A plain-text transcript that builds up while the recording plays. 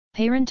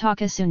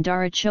Parantaka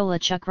Sundara Chola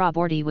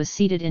Chakraborty was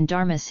seated in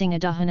Dharma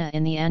Singadahana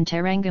in the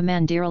Antaranga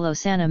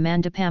Mandiralosana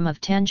Mandapam of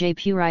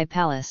Tanjapuri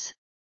Palace.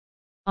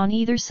 On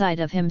either side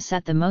of him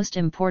sat the most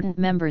important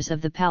members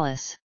of the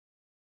palace.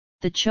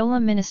 The Chola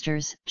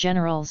ministers,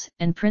 generals,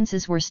 and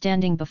princes were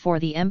standing before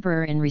the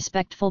emperor in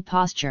respectful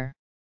posture.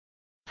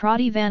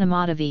 Prati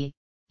Vanamadavi,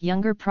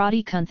 younger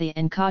Prati Kunthi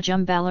and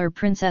Kajumbalar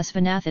Princess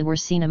Vanatha were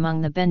seen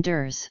among the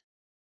benders.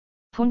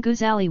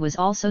 Punguzali was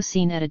also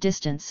seen at a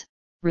distance,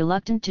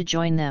 reluctant to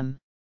join them.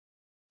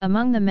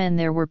 Among the men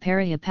there were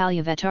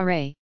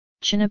Pariyapalyavatare,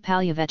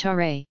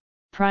 Chinnapalyavatare,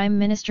 Prime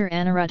Minister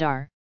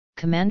Anuradhar,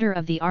 Commander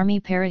of the Army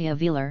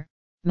Pariyavelar,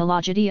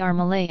 Malajadi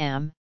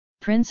Armalayam,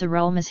 Prince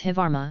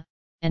Arulmozhivarma,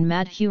 and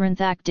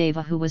Madhuranthak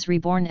Deva who was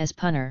reborn as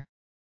Punnar.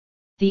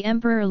 The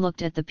emperor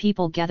looked at the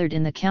people gathered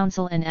in the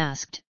council and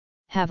asked,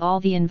 "Have all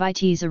the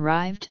invitees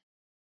arrived?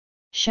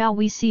 Shall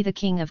we see the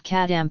king of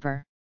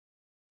Kadampur?"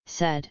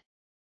 Said.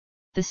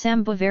 "The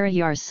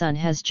Sambhavarayar's son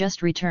has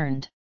just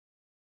returned.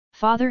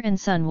 Father and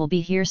son will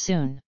be here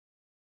soon."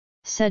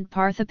 Said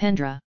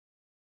Parthipendra.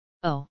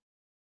 "Oh!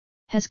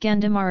 Has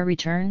Gandamara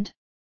returned?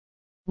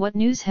 What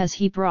news has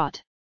he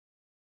brought?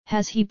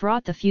 Has he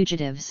brought the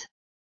fugitives?"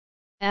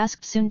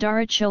 Asked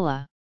Sundara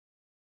Chola.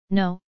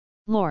 "No,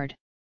 lord.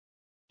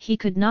 He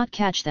could not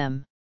catch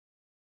them.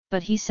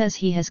 But he says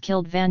he has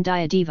killed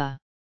Vandiyadeva.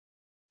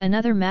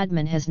 Another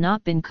madman has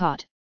not been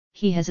caught,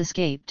 he has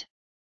escaped."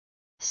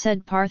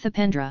 Said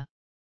Parthipendra.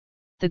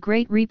 The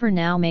great reaper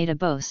now made a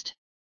boast.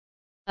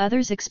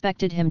 Others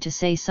expected him to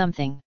say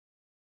something.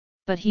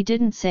 But he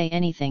didn't say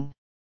anything.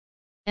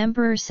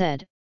 Emperor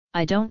said,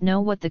 "I don't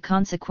know what the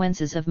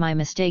consequences of my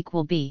mistake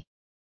will be.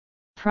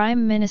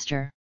 Prime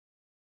Minister.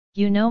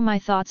 You know my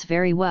thoughts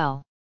very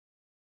well.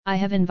 I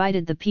have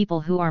invited the people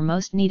who are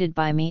most needed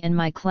by me and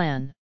my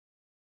clan.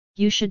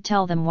 You should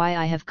tell them why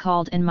I have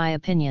called and my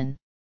opinion.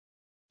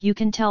 You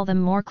can tell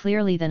them more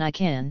clearly than I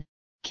can,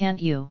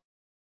 can't you?"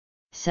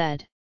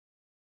 Said.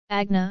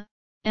 Agna,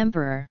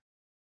 Emperor.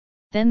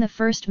 Then the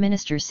first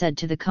minister said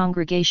to the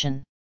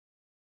congregation.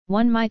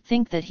 One might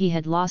think that he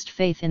had lost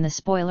faith in the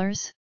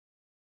spoilers.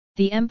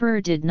 The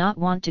emperor did not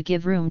want to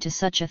give room to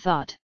such a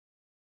thought.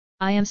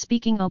 "I am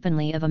speaking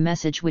openly of a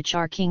message which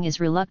our king is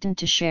reluctant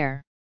to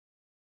share.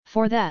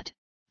 For that,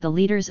 the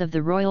leaders of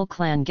the royal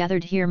clan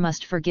gathered here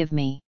must forgive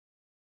me.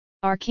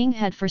 Our king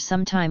had for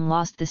some time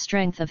lost the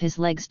strength of his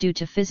legs due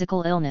to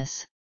physical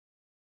illness.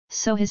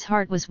 So his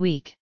heart was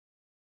weak.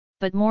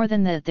 But more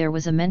than that, there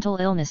was a mental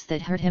illness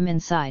that hurt him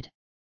inside.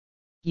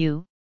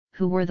 You,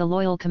 who were the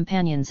loyal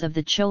companions of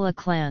the Chola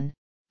clan,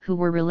 who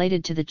were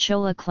related to the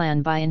Chola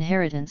clan by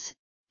inheritance,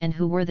 and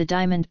who were the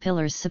diamond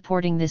pillars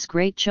supporting this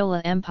great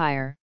Chola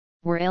empire,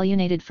 were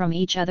alienated from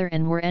each other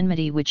and were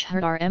enmity which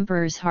hurt our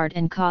emperor's heart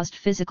and caused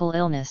physical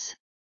illness.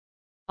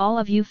 All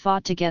of you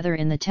fought together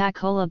in the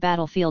Takola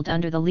battlefield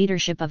under the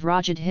leadership of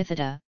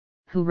Rajadhithita,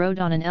 who rode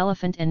on an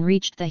elephant and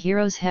reached the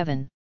hero's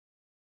heaven.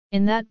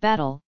 In that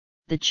battle,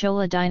 the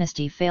Chola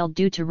dynasty failed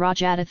due to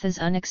Rajaditha's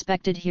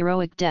unexpected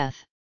heroic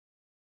death.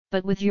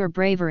 But with your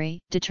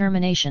bravery,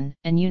 determination,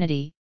 and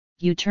unity,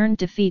 you turned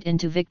defeat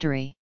into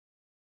victory.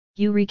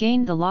 You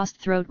regained the lost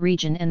Throat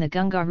region and the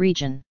Gunga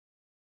region.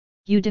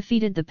 You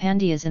defeated the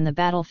Pandyas in the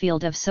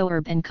battlefield of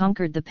Soerb and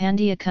conquered the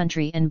Pandya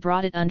country and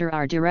brought it under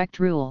our direct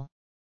rule.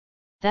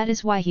 That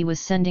is why he was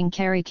sending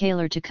Kari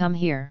Kalar to come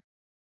here."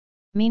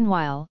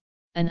 Meanwhile,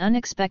 an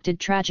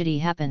unexpected tragedy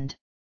happened.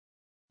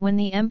 When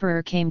the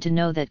emperor came to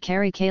know that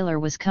Kari Kalar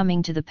was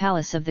coming to the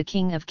palace of the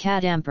king of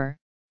Kadampur,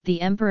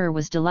 the emperor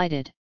was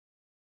delighted.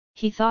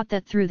 He thought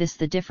that through this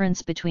the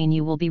difference between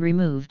you will be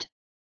removed.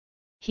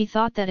 He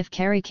thought that if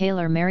Kari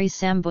Kalar marries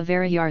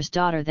Sambhavarayar's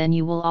daughter, then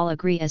you will all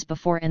agree as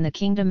before and the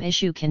kingdom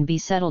issue can be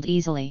settled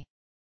easily.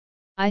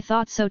 I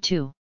thought so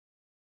too.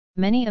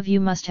 Many of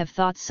you must have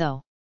thought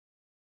so.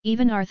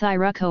 Even our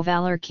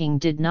Thirukovalar king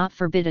did not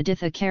forbid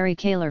Aditha Kari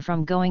Kalar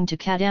from going to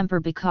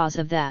Kadampur because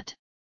of that.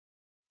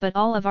 But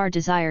all of our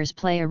desires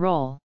play a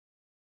role.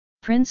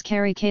 Prince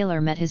Kari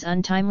Kalar met his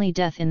untimely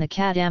death in the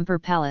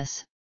Kadampur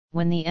palace.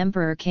 When the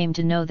emperor came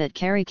to know that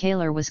Kari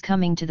Kalar was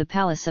coming to the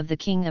palace of the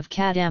king of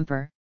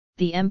Kadampur,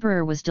 the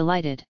emperor was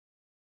delighted.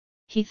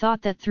 He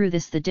thought that through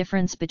this the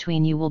difference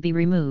between you will be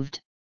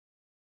removed.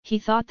 He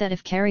thought that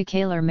if Kari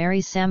Kalar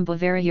marries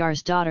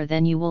Sambhavarayar's daughter,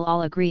 then you will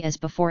all agree as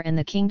before and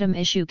the kingdom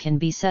issue can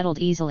be settled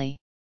easily.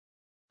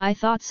 I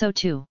thought so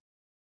too.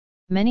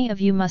 Many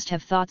of you must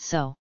have thought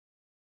so.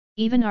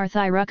 Even our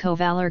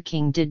Thirukovalar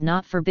king did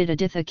not forbid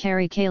Aditha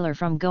Kari Kalar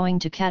from going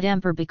to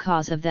Kadampur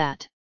because of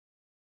that.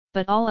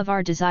 But all of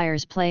our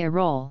desires play a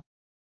role.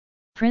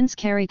 Prince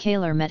Kari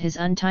Kalar met his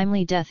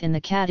untimely death in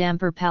the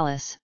Kadampur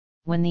palace.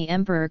 When the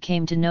emperor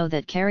came to know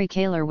that Kari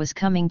Kalar was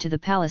coming to the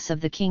palace of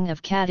the king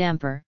of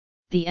Kadampur,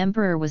 the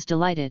emperor was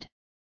delighted.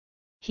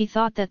 He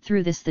thought that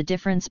through this the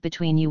difference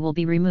between you will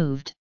be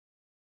removed.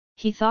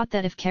 He thought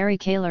that if Kari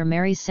Kalar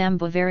marries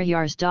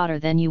Sambhavarayar's daughter,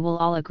 then you will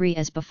all agree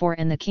as before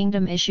and the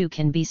kingdom issue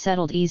can be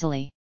settled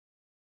easily.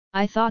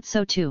 I thought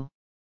so too.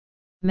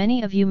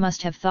 Many of you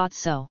must have thought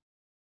so.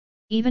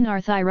 Even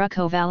our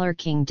Thiruko Valor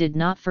King did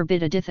not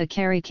forbid Aditha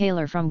Kari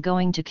Kalar from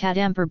going to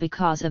Kadampur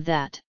because of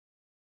that.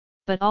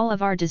 But all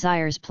of our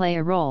desires play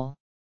a role.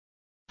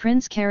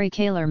 Prince Kari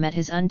Kalar met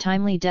his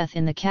untimely death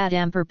in the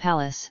Kadampur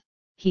palace.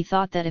 He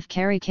thought that if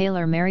Kari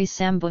Kalar marries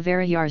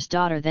Sambhavarayar's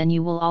daughter, then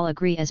you will all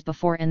agree as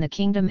before and the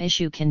kingdom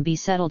issue can be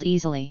settled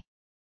easily.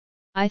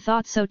 I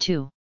thought so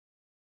too.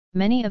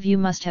 Many of you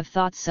must have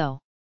thought so.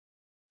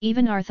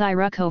 Even our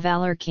Thiruko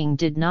Valor King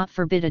did not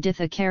forbid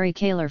Aditha Kari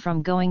Kalar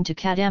from going to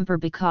Kadampur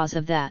because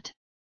of that.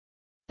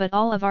 But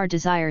all of our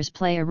desires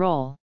play a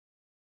role.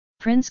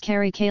 Prince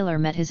Kari Kalar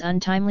met his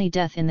untimely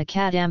death in the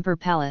Kadampur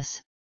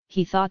palace.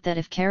 He thought that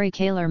if Kari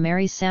Kalar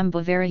marries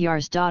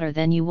Sambhavarayar's daughter,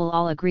 then you will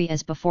all agree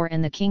as before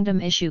and the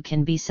kingdom issue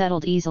can be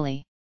settled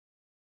easily.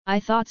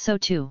 I thought so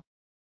too.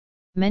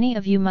 Many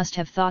of you must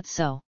have thought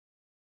so.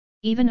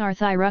 Even our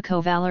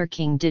Thiruko Valor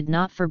King did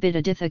not forbid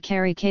Aditha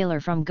Kari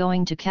Kalar from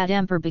going to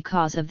Kadampur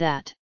because of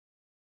that.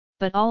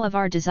 But all of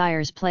our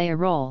desires play a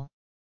role.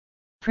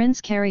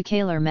 Prince Kari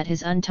Kalar met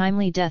his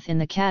untimely death in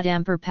the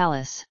Kadampur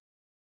palace.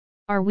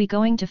 Are we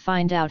going to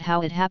find out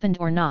how it happened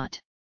or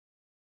not?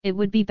 It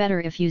would be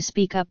better if you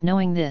speak up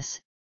knowing this,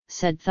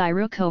 said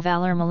Thiruko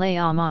Valor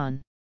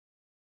Malayaman.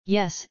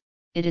 Yes,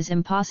 it is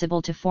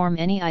impossible to form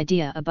any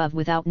idea above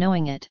without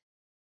knowing it,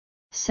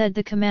 said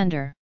the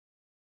commander.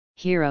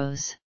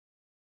 Heroes.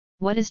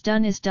 What is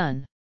done is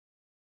done.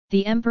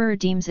 The emperor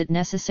deems it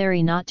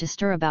necessary not to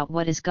stir about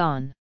what is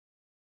gone,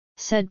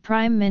 said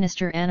Prime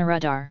Minister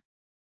Anuruddhar.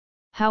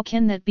 How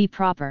can that be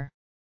proper?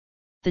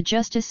 The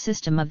justice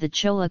system of the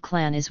Chola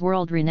clan is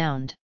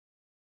world-renowned.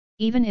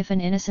 Even if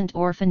an innocent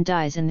orphan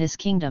dies in this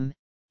kingdom,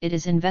 it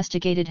is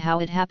investigated how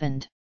it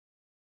happened.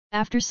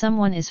 After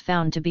someone is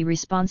found to be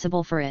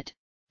responsible for it,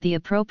 the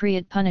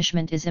appropriate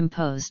punishment is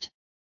imposed.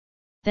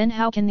 Then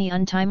how can the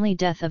untimely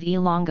death of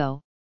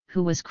Elongo,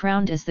 who was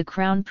crowned as the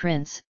crown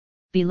prince,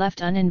 be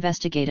left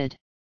uninvestigated?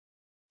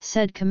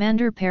 Said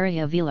Commander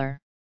Periyavelar.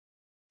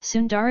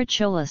 Sundara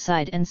Chola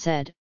sighed and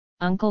said,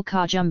 Uncle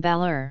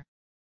Kajumbalur.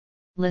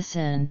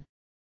 Listen.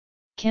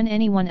 Can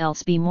anyone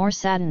else be more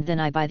saddened than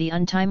I by the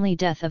untimely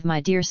death of my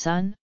dear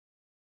son?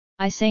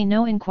 I say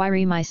no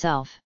inquiry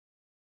myself.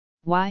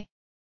 Why?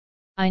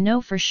 I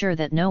know for sure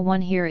that no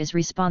one here is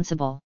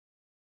responsible.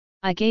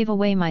 I gave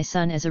away my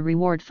son as a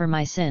reward for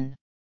my sin.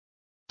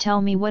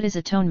 Tell me what is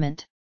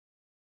atonement?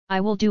 I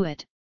will do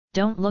it,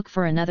 don't look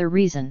for another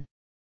reason.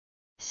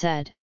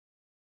 Said.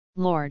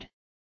 Lord.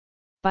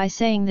 By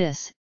saying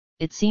this,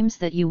 it seems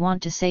that you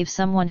want to save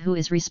someone who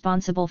is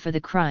responsible for the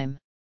crime.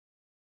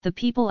 The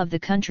people of the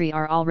country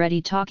are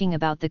already talking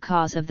about the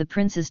cause of the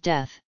prince's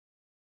death.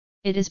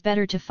 It is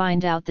better to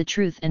find out the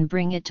truth and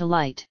bring it to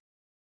light.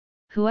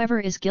 Whoever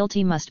is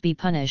guilty must be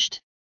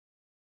punished,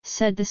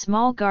 said the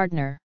small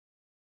gardener.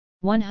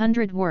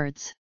 100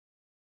 words.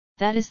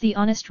 That is the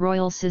honest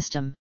royal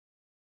system.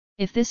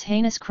 If this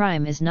heinous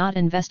crime is not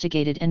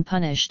investigated and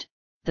punished,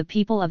 the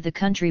people of the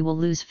country will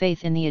lose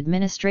faith in the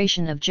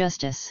administration of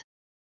justice,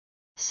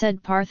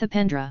 said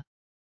Parthipendra.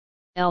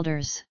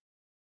 Elders.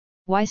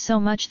 Why so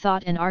much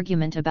thought and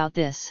argument about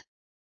this?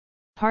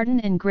 Pardon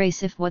and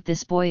grace if what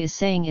this boy is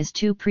saying is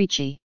too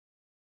preachy.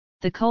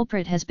 The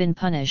culprit has been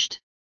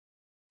punished.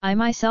 I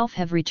myself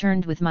have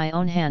returned with my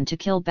own hand to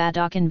kill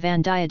Badakan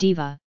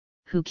Vandiyadeva,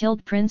 who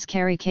killed Prince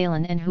Kari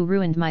Kalan and who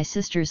ruined my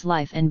sister's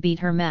life and beat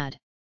her mad.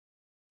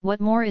 What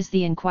more is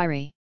the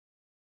inquiry?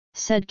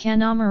 Said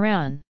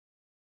Kanamaran.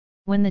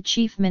 When the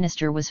chief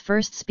minister was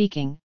first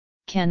speaking,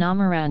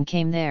 Kanamaran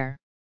came there.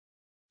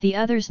 The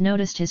others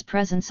noticed his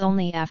presence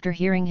only after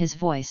hearing his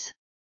voice.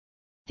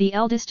 The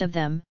eldest of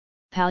them,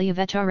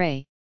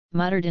 Palyavetare,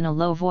 muttered in a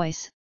low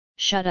voice,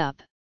 "Shut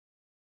up.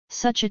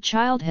 Such a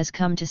child has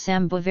come to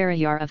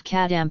Sambhavarayar of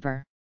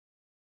Kadampur."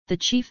 The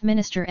chief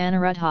minister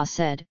Anuruddha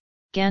said,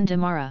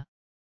 "Gandhamara.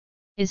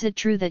 Is it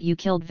true that you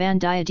killed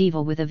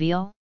Vandiyadeva with a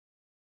veal?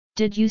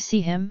 Did you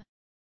see him?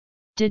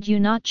 Did you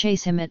not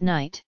chase him at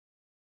night?"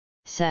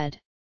 Said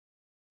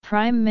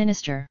Prime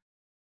Minister.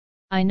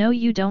 "I know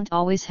you don't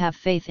always have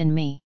faith in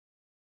me.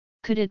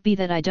 Could it be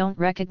that I don't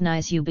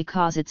recognize you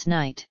because it's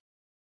night?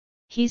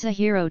 He's a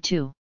hero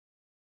too.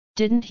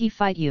 Didn't he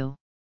fight you?"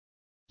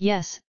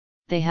 "Yes,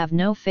 they have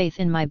no faith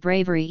in my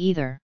bravery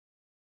either.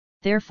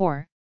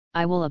 Therefore,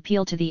 I will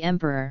appeal to the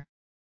emperor."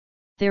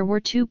 There were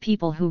two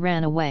people who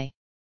ran away.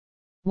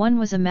 One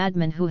was a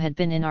madman who had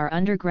been in our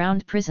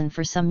underground prison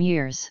for some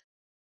years.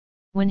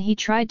 When he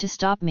tried to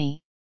stop me,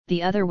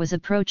 the other was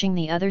approaching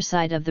the other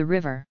side of the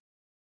river.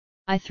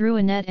 I threw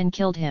a net and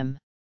killed him.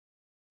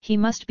 He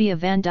must be a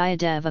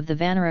Vandiyadev of the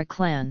Vanara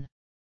clan.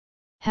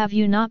 Have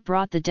you not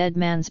brought the dead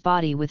man's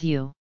body with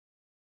you?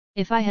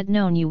 If I had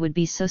known you would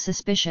be so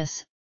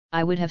suspicious,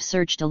 I would have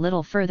searched a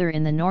little further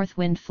in the north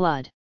wind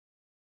flood.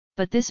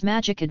 But this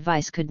magic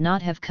advice could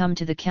not have come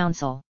to the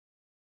council.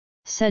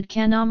 Said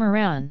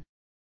Kanamaran.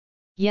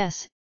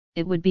 "Yes,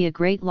 it would be a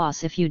great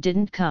loss if you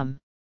didn't come."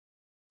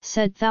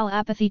 Said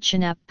Thalapathy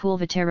Chinap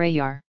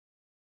Pulvatarayar.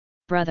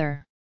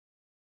 "Brother.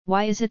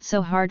 Why is it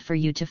so hard for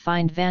you to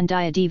find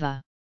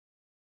Vandiyadeva?"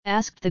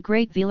 Asked the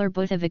great Velar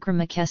Bhutta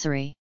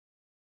Vikramakesari.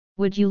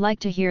 "Would you like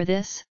to hear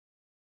this?"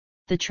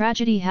 The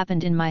tragedy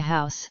happened in my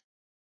house.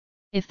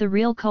 If the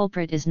real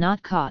culprit is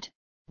not caught,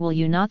 will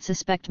you not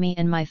suspect me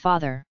and my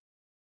father?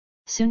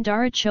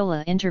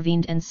 Sundarachola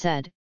intervened and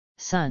said,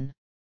 Son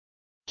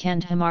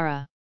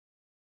Kandhamara,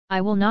 I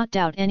will not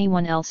doubt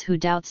anyone else who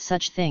doubts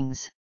such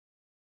things.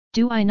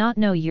 Do I not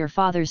know your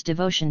father's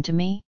devotion to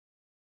me?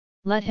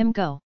 Let him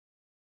go.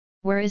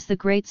 Where is the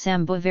great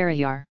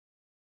Sambhavarayar?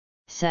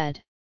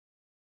 Said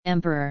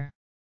Emperor.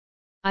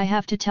 I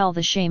have to tell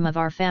the shame of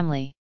our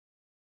family.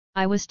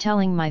 I was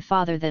telling my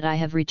father that I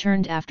have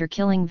returned after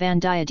killing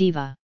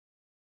Vandiyadeva.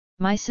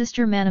 My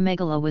sister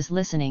Manamegala was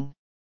listening.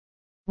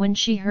 When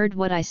she heard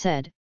what I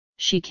said,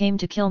 she came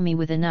to kill me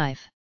with a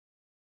knife.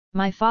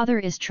 My father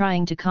is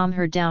trying to calm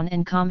her down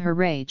and calm her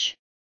rage.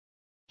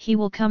 He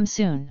will come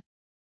soon.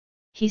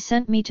 He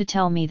sent me to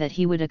tell me that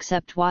he would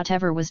accept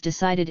whatever was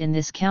decided in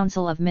this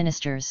council of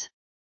ministers.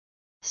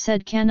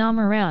 Said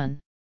Kanamaran.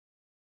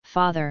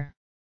 Father,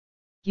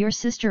 your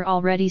sister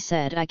already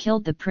said I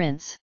killed the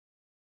prince.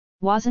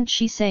 Wasn't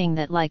she saying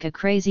that like a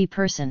crazy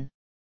person?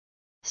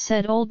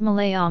 Said old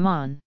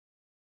Malayaman.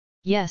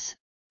 Yes,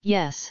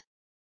 yes.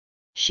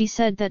 She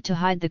said that to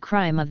hide the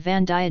crime of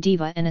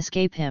Vandiyadeva and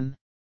escape him.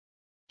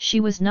 She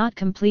was not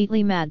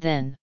completely mad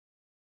then.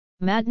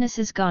 Madness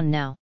is gone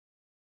now.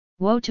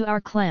 Woe to our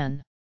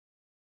clan!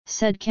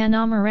 Said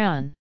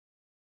Kanamaran.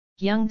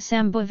 Young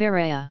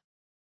Sambhavaraya.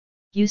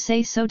 You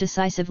say so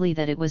decisively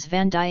that it was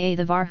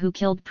Vandiyathevar who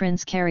killed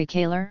Prince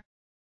Karikalar?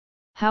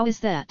 How is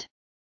that?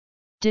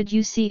 Did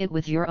you see it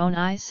with your own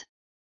eyes?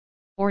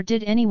 Or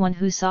did anyone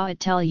who saw it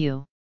tell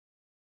you?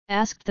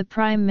 Asked the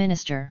Prime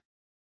Minister.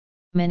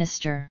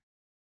 Minister.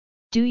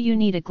 Do you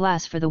need a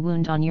glass for the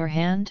wound on your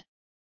hand?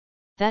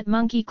 That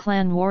monkey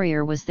clan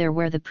warrior was there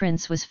where the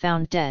prince was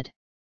found dead.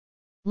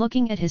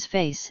 Looking at his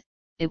face,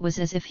 it was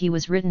as if he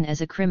was written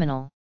as a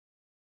criminal.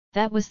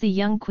 That was the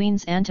young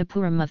queen's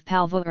Antapuram of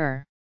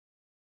Palvur.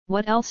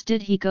 What else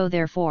did he go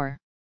there for?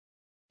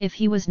 If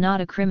he was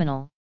not a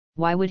criminal,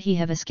 why would he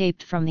have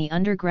escaped from the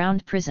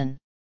underground prison?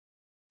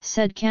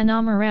 Said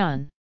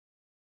Kanamaran.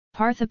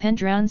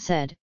 Parthipendran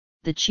said,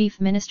 the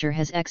chief minister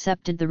has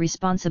accepted the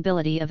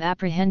responsibility of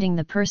apprehending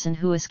the person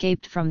who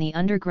escaped from the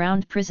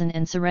underground prison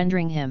and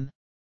surrendering him.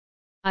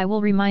 I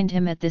will remind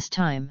him at this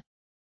time.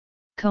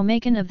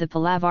 Komakan of the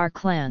Palavar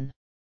clan.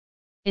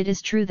 It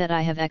is true that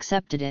I have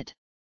accepted it.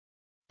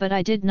 But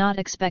I did not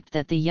expect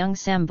that the young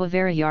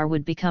Sambhavarayar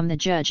would become the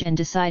judge and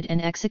decide and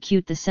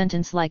execute the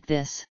sentence like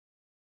this.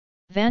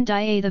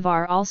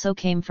 Vandiyathevar also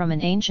came from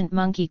an ancient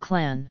monkey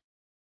clan.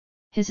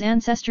 His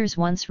ancestors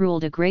once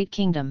ruled a great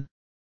kingdom.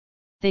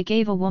 They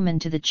gave a woman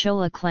to the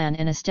Chola clan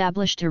and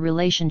established a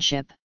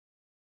relationship.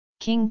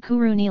 King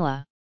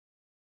Kurunila.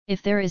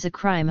 If there is a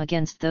crime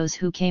against those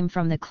who came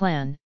from the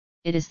clan,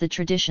 it is the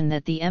tradition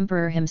that the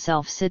emperor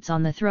himself sits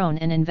on the throne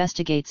and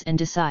investigates and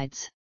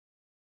decides.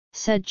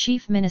 Said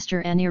Chief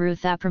Minister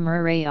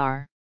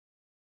Aniruthapramurayar.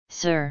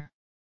 Sir.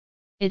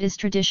 It is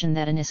tradition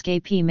that an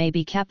escapee may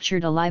be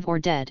captured alive or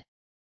dead.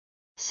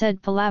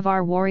 Said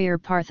Palavar warrior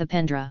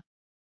Parthipendra.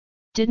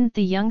 Didn't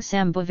the young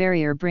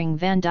Sambhavarayar bring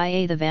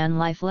Vandiyathevan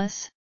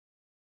lifeless?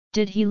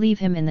 Did he leave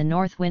him in the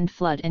north wind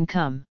flood and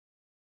come?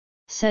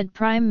 Said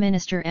Prime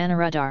Minister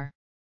Anuruddhar.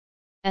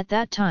 At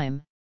that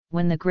time,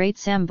 when the great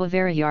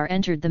Sambhavarayar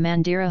entered the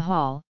Mandira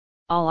hall,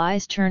 all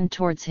eyes turned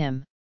towards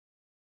him.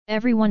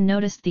 Everyone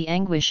noticed the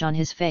anguish on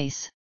his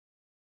face.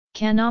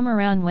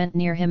 Kanamaran went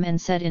near him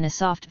and said in a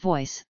soft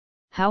voice,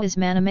 How is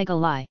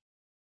Manamegalai?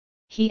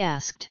 He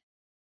asked.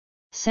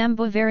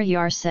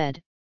 Sambhavarayar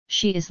said,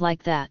 She is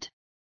like that.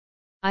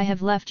 I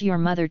have left your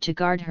mother to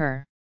guard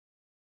her.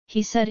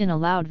 He said in a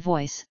loud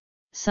voice,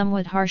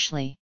 somewhat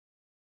harshly.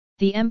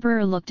 The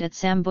emperor looked at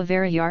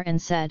Sambhavarayar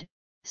and said,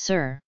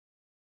 Sir.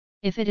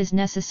 If it is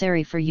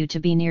necessary for you to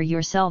be near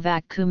your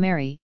Selvak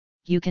Kumari,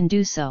 you can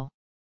do so.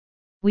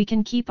 We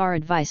can keep our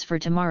advice for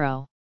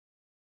tomorrow.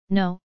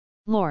 No,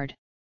 Lord.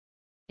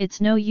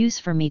 It's no use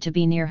for me to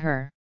be near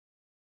her.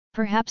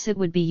 Perhaps it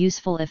would be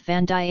useful if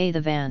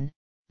Vandiyathevan,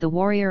 the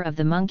warrior of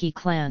the monkey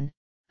clan,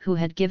 who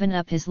had given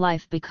up his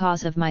life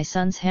because of my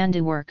son's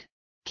handiwork,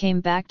 came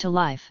back to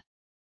life.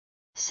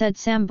 Said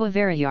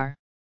Sambhavarayar.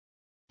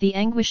 The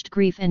anguished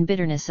grief and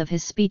bitterness of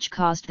his speech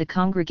caused the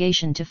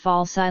congregation to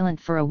fall silent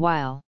for a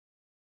while.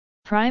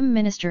 Prime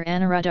Minister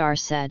Anuruddhar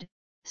said,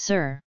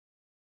 Sir.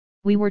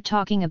 We were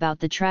talking about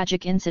the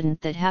tragic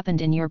incident that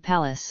happened in your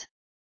palace.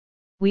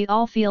 We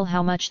all feel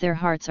how much their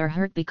hearts are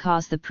hurt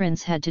because the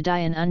prince had to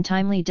die an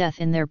untimely death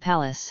in their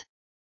palace.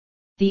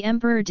 The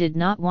emperor did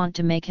not want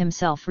to make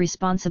himself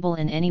responsible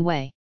in any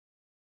way.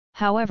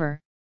 However,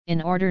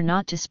 in order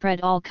not to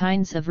spread all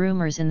kinds of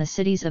rumors in the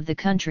cities of the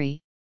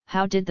country,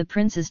 how did the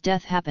prince's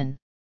death happen?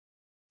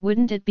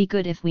 Wouldn't it be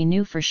good if we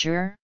knew for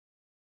sure?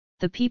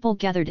 The people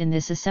gathered in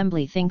this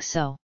assembly think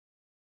so.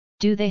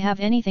 Do they have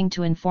anything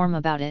to inform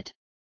about it?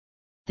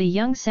 The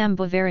young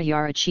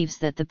Sambhavarayar achieves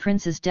that the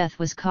prince's death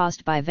was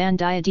caused by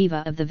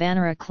Vandiyadeva of the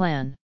Vanara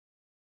clan.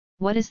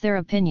 What is their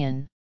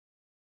opinion?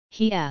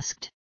 He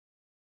asked.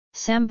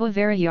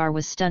 Sambhavarayar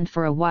was stunned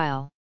for a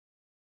while.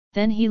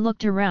 Then he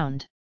looked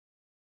around.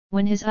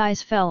 When his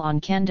eyes fell on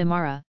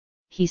Kandamara,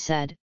 he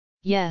said,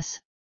 yes,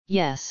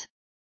 yes.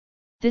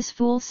 This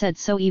fool said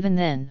so even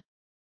then.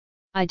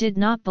 I did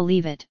not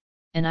believe it,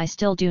 and I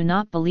still do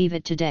not believe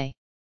it today.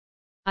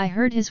 I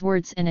heard his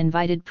words and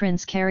invited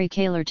Prince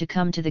Karikalar to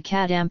come to the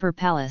Kadampur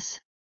palace.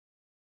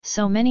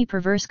 So many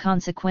perverse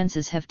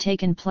consequences have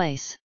taken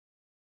place.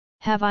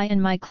 Have I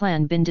and my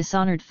clan been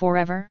dishonored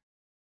forever?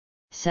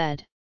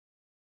 Said.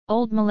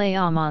 Old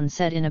Malayaman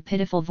said in a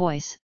pitiful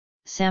voice,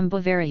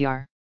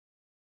 Sambhavarayar.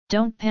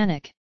 Don't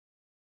panic.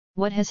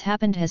 What has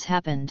happened has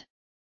happened.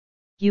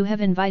 You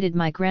have invited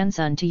my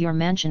grandson to your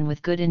mansion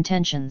with good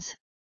intentions.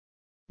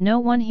 No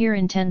one here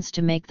intends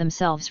to make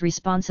themselves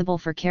responsible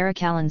for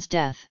Karikalan's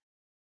death.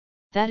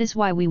 That is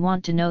why we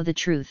want to know the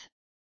truth.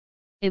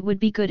 It would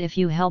be good if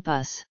you help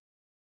us.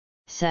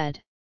 Said.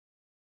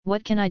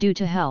 What can I do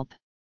to help?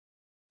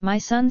 My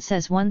son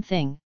says one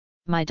thing,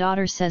 my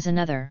daughter says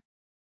another.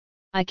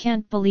 I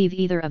can't believe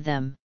either of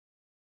them.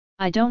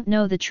 I don't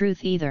know the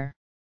truth either.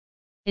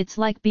 It's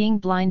like being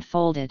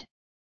blindfolded.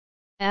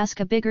 Ask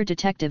a bigger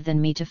detective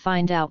than me to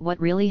find out what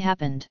really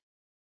happened.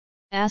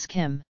 Ask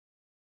him.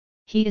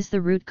 He is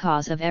the root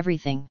cause of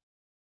everything.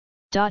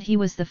 He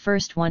was the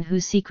first one who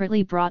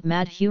secretly brought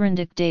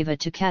Madhurandak Deva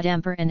to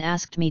Kadampur and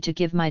asked me to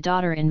give my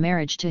daughter in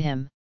marriage to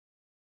him.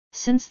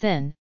 Since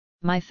then,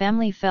 my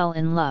family fell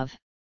in love.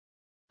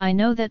 I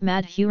know that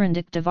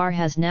Madhurandak Devar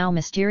has now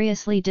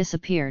mysteriously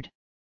disappeared.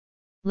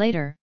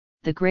 Later,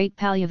 the great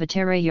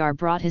Palyavattarayar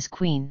brought his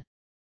queen.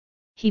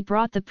 He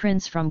brought the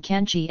prince from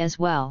Kanchi as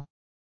well.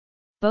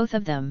 Both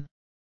of them.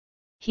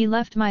 He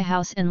left my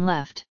house and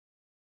left.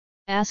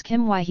 Ask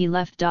him why he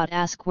left.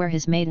 Ask where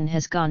his maiden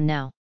has gone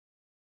now.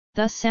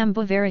 Thus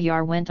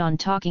Sambhavarayar went on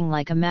talking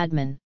like a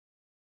madman.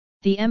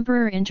 The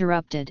emperor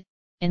interrupted,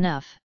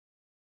 Enough.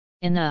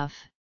 Enough.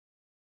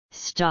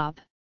 Stop.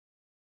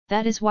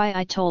 That is why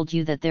I told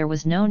you that there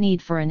was no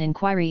need for an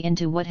inquiry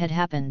into what had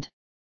happened.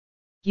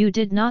 You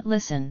did not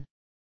listen.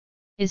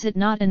 Is it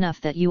not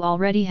enough that you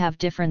already have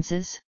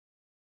differences?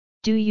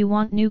 Do you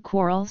want new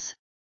quarrels?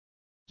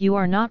 You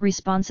are not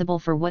responsible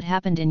for what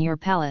happened in your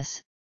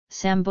palace,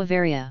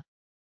 Sambhavaraya.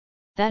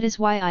 That is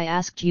why I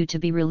asked you to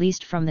be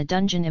released from the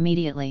dungeon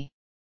immediately.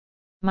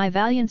 My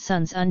valiant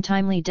son's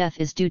untimely death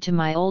is due to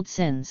my old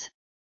sins.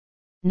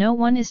 No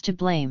one is to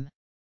blame.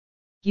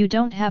 You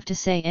don't have to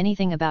say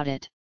anything about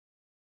it.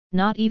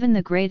 Not even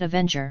the great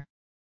avenger.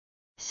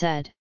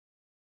 Said.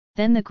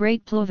 Then the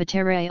great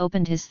Pluvataraya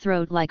opened his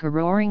throat like a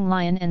roaring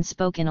lion and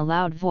spoke in a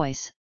loud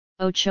voice,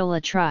 O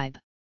Chola tribe!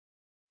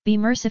 Be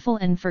merciful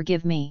and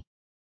forgive me.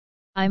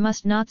 I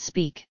must not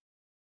speak.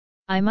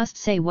 I must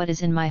say what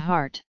is in my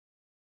heart.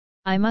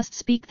 I must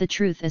speak the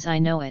truth as I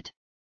know it.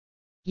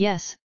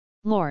 Yes,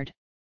 Lord.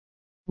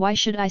 Why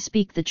should I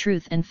speak the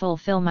truth and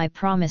fulfill my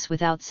promise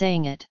without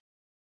saying it?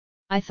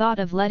 I thought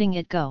of letting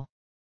it go.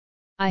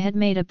 I had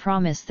made a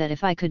promise that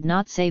if I could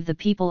not save the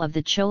people of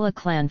the Chola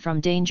clan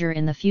from danger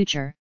in the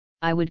future,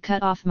 I would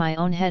cut off my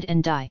own head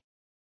and die.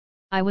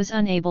 I was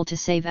unable to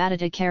save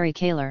Aditya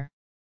Karikalar.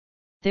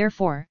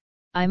 Therefore,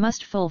 I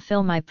must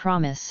fulfill my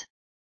promise.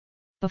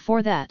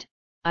 Before that,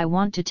 I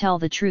want to tell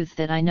the truth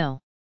that I know.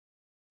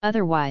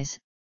 Otherwise,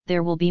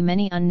 there will be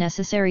many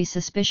unnecessary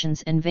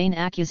suspicions and vain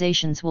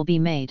accusations will be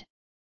made.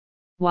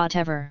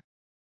 Whatever.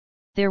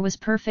 There was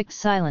perfect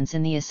silence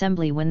in the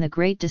assembly when the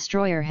great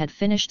destroyer had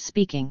finished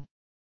speaking.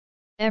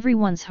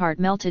 Everyone's heart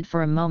melted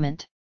for a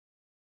moment.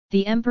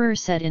 The emperor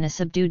said in a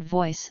subdued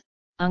voice,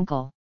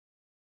 Uncle.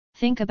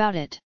 Think about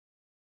it.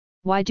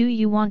 Why do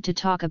you want to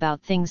talk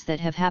about things that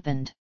have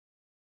happened?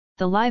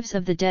 The lives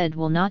of the dead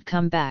will not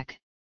come back.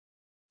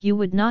 You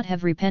would not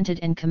have repented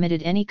and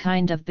committed any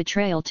kind of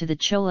betrayal to the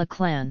Chola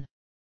clan.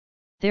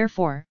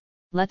 Therefore,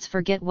 let's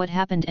forget what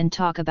happened and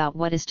talk about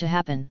what is to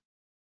happen.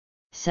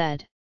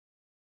 Said.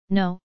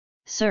 No,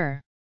 sir.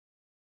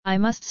 I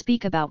must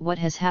speak about what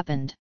has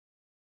happened.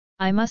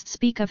 I must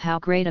speak of how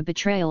great a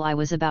betrayal I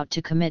was about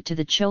to commit to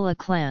the Chola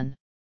clan.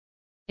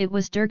 It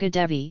was Durga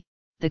Devi,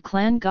 the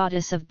clan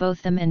goddess of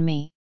both them and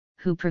me,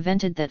 who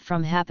prevented that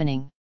from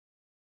happening.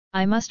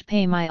 I must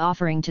pay my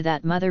offering to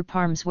that Mother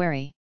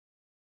Parmeswari.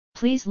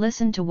 Please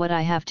listen to what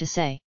I have to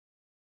say.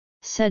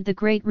 Said the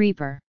great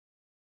reaper.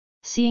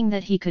 Seeing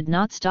that he could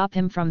not stop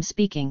him from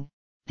speaking,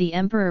 the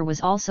emperor was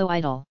also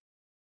idle.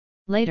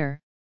 Later,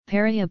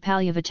 Periya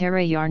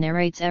Palyavattarayar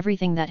narrates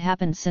everything that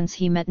happened since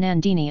he met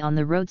Nandini on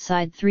the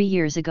roadside 3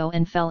 years ago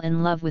and fell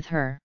in love with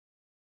her.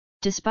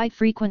 Despite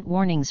frequent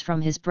warnings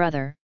from his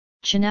brother,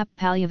 Chinap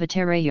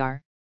Palyavattarayar,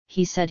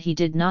 he said he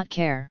did not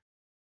care.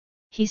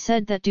 He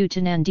said that due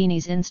to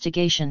Nandini's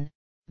instigation,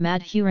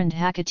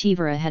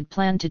 Madhurandhakativara had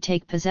planned to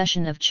take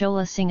possession of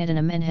Chola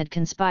Singhadanam and had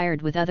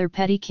conspired with other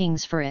petty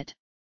kings for it.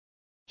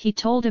 He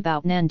told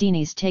about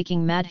Nandini's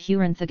taking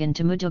Madhuranthagan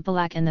to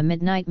Mudabalak and the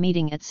midnight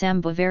meeting at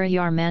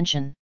Sambhavarayar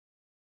mansion.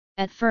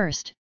 At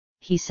first,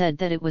 he said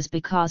that it was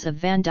because of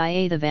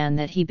Vandiyathevan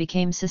that he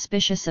became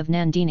suspicious of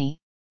Nandini,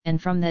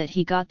 and from that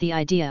he got the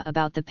idea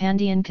about the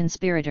Ponniyin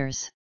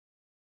conspirators.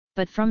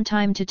 But from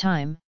time to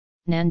time,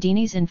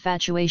 Nandini's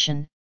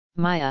infatuation,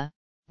 Maya,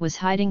 was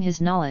hiding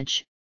his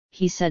knowledge,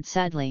 he said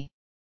sadly.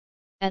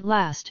 At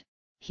last,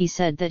 he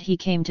said that he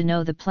came to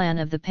know the plan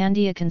of the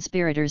Pandya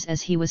conspirators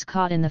as he was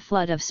caught in the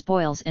flood of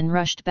spoils and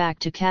rushed back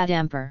to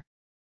Kadampur.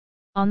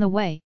 On the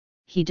way,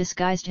 he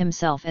disguised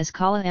himself as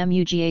Kala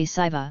Muga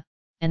Siva,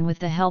 and with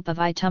the help of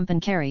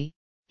Itumpankari,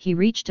 he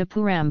reached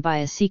Apuram by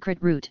a secret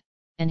route,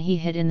 and he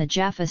hid in the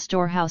Jaffa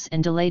storehouse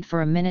and delayed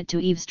for a minute to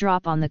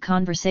eavesdrop on the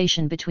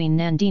conversation between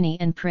Nandini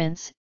and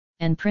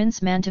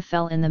Prince Manta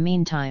fell in the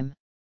meantime.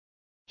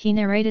 He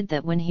narrated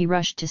that when he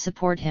rushed to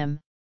support him,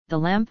 the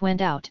lamp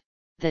went out,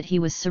 that he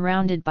was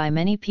surrounded by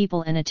many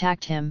people and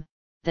attacked him,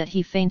 that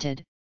he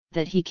fainted,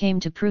 that he came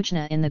to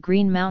Pruchna in the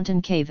Green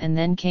Mountain cave and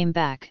then came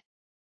back.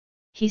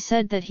 He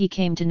said that he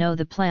came to know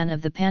the plan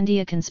of the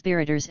Pandya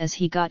conspirators as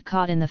he got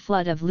caught in the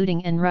flood of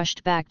looting and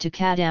rushed back to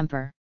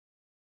Kadampur.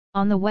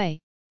 On the way,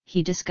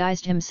 he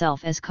disguised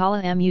himself as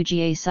Kala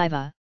Muga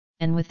Siva,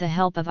 and with the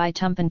help of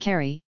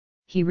Itumpankari,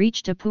 he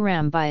reached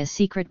Apuram by a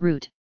secret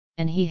route,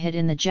 and he hid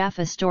in the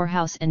Jaffa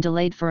storehouse and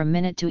delayed for a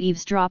minute to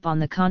eavesdrop on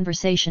the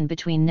conversation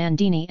between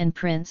Nandini and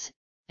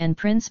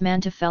Prince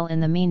Manta fell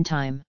in the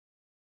meantime.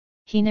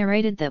 He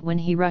narrated that when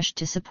he rushed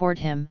to support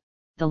him,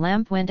 the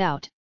lamp went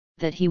out,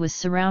 that he was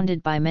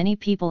surrounded by many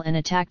people and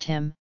attacked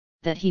him,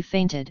 that he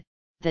fainted,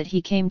 that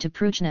he came to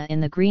Pruchna in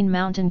the Green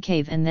Mountain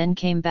cave and then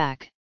came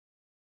back.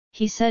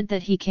 He said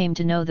that he came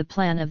to know the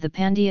plan of the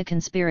Pandya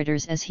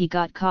conspirators as he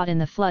got caught in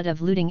the flood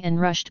of looting and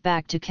rushed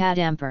back to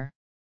Kadampur.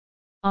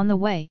 On the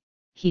way,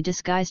 he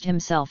disguised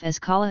himself as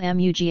Kala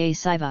Muga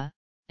Siva,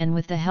 and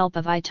with the help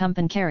of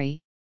Itumpankari,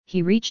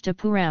 he reached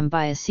Apuram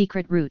by a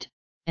secret route,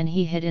 and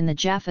he hid in the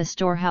Jaffa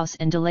storehouse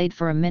and delayed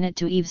for a minute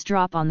to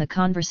eavesdrop on the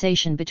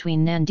conversation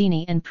between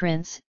Nandini and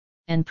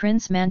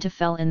Prince Manta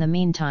fell in the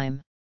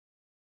meantime.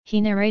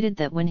 He narrated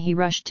that when he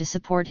rushed to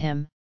support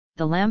him,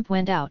 the lamp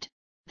went out,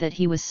 that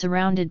he was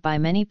surrounded by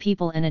many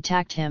people and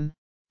attacked him,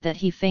 that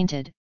he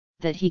fainted,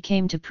 that he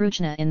came to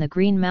Pruchna in the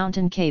Green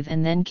Mountain cave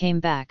and then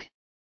came back.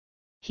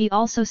 He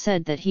also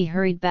said that he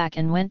hurried back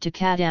and went to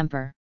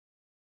Kadampur.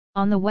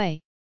 On the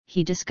way,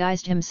 he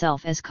disguised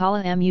himself as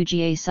Kala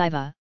Muga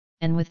Siva,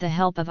 and with the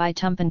help of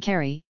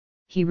Itumpankari,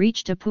 he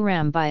reached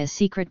Apuram by a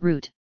secret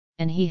route,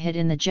 and he hid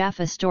in the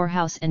Jaffa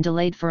storehouse and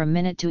delayed for a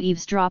minute to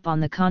eavesdrop on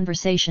the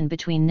conversation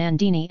between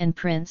Nandini and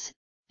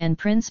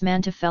Prince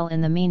Manta fell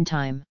in the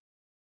meantime.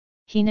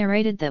 He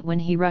narrated that when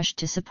he rushed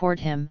to support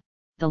him,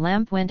 the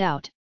lamp went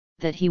out,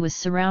 that he was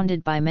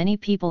surrounded by many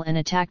people and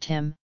attacked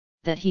him,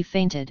 that he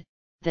fainted,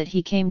 that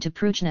he came to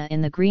Pruchna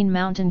in the Green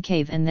Mountain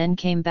cave and then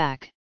came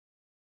back.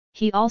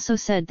 He also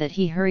said that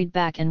he hurried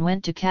back and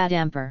went to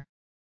Kadampur.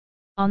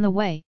 On the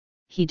way,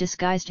 he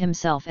disguised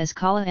himself as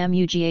Kala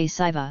Muga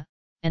Siva,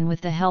 and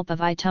with the help of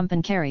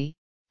Itumpankari,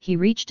 he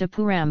reached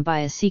Apuram by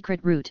a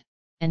secret route,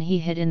 and he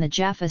hid in the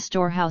Jaffa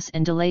storehouse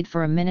and delayed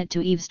for a minute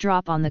to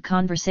eavesdrop on the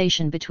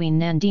conversation between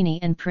Nandini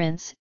and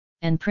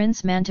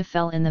Prince Manta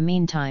fell in the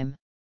meantime.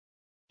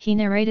 He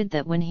narrated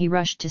that when he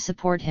rushed to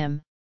support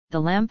him,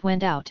 the lamp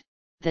went out,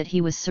 that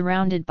he was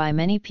surrounded by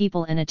many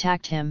people and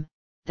attacked him,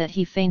 that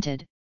he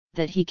fainted,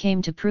 that he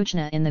came to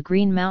Pruchna in the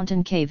Green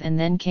Mountain cave and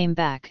then came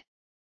back.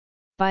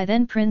 By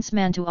then Prince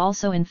Mantu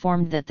also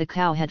informed that the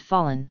cow had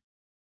fallen.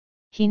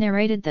 He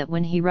narrated that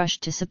when he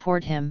rushed to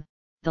support him,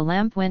 the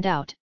lamp went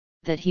out,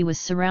 that he was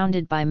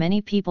surrounded by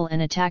many people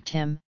and attacked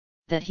him,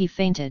 that he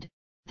fainted,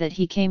 that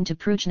he came to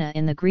Pruchna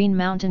in the Green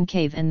Mountain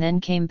cave and then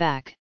came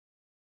back.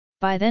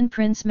 By then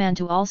Prince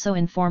Mantu also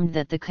informed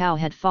that the cow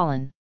had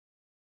fallen.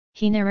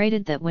 He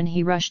narrated that when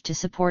he rushed to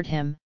support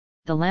him,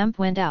 the lamp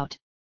went out,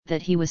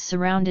 that he was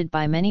surrounded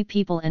by many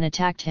people and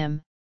attacked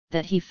him,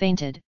 that he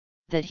fainted,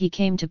 that he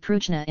came to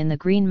Pruchna in the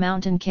Green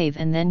Mountain cave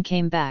and then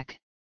came back.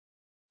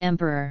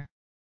 Emperor.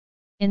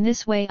 In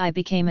this way I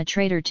became a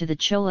traitor to the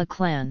Chola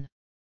clan.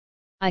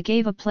 I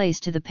gave a place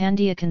to the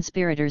Pandya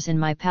conspirators in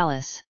my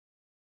palace.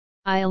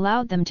 I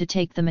allowed them to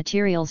take the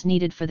materials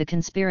needed for the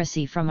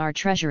conspiracy from our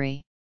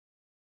treasury.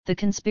 The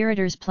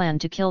conspirators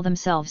planned to kill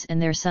themselves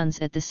and their sons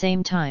at the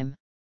same time.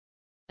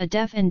 A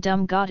deaf and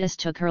dumb goddess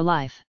took her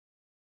life.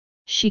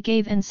 She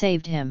gave and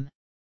saved him.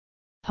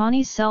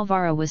 Ponniyin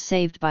Selvara was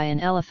saved by an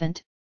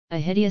elephant, a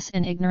hideous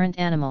and ignorant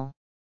animal.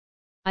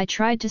 I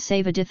tried to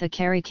save Aditha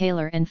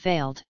Karikalar and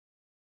failed.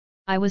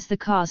 I was the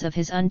cause of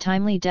his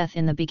untimely death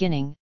in the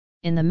beginning,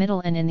 in the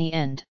middle and in the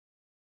end.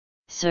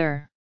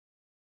 Sir.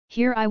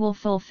 Here I will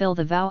fulfill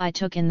the vow I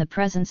took in the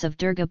presence of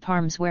Durga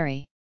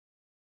Parmeswari.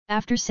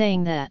 After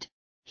saying that,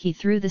 he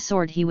threw the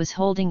sword he was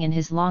holding in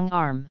his long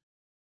arm.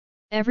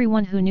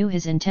 Everyone who knew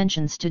his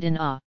intention stood in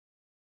awe.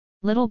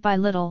 Little by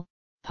little,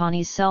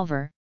 Ponniyin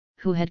Selvar,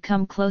 who had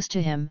come close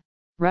to him,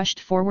 rushed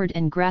forward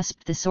and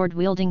grasped the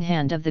sword-wielding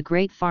hand of the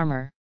great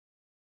farmer.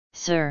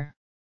 Sir!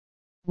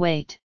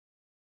 Wait!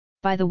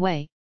 By the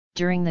way,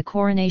 during the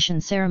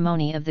coronation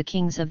ceremony of the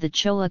kings of the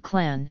Chola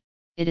clan,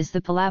 it is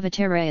the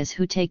Pallavatarayas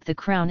who take the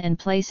crown and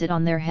place it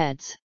on their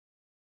heads.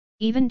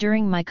 Even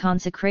during my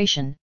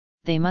consecration,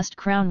 they must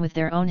crown with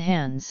their own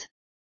hands.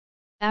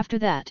 After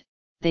that,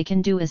 they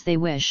can do as they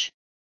wish.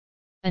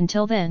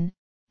 Until then,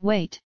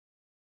 wait!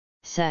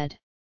 Said.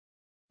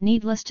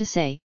 Needless to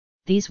say,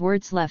 these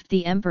words left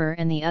the emperor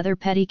and the other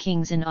petty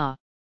kings in awe.